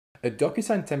A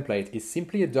DocuSign template is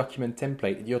simply a document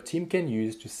template your team can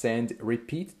use to send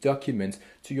repeat documents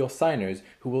to your signers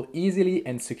who will easily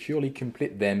and securely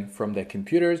complete them from their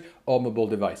computers or mobile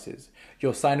devices.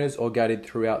 Your signers are guided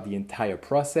throughout the entire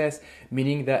process,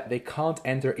 meaning that they can't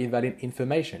enter invalid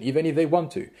information, even if they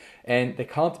want to, and they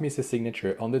can't miss a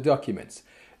signature on the documents.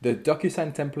 The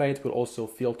DocuSign template will also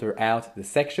filter out the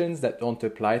sections that don't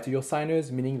apply to your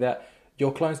signers, meaning that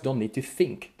your clients don't need to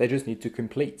think, they just need to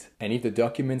complete. And if the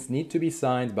documents need to be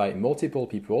signed by multiple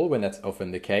people, when that's often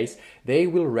the case, they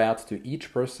will route to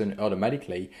each person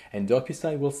automatically, and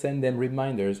DocuSign will send them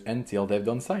reminders until they've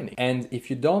done signing. And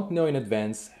if you don't know in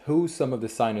advance who some of the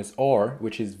signers are,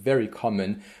 which is very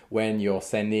common when you're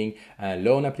sending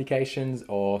loan applications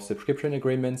or subscription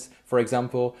agreements, for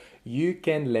example, you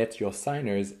can let your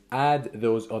signers add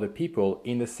those other people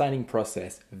in the signing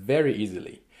process very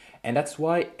easily. And that's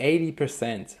why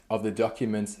 80% of the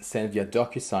documents sent via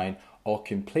DocuSign are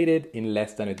completed in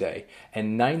less than a day,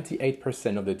 and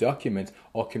 98% of the documents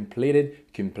are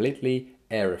completed completely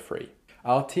error-free.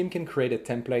 Our team can create a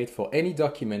template for any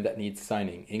document that needs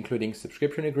signing, including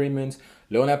subscription agreements,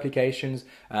 loan applications,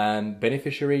 and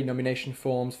beneficiary nomination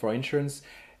forms for insurance,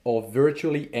 or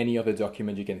virtually any other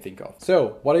document you can think of.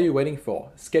 So, what are you waiting for?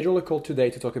 Schedule a call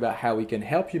today to talk about how we can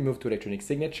help you move to electronic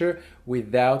signature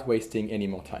without wasting any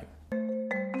more time.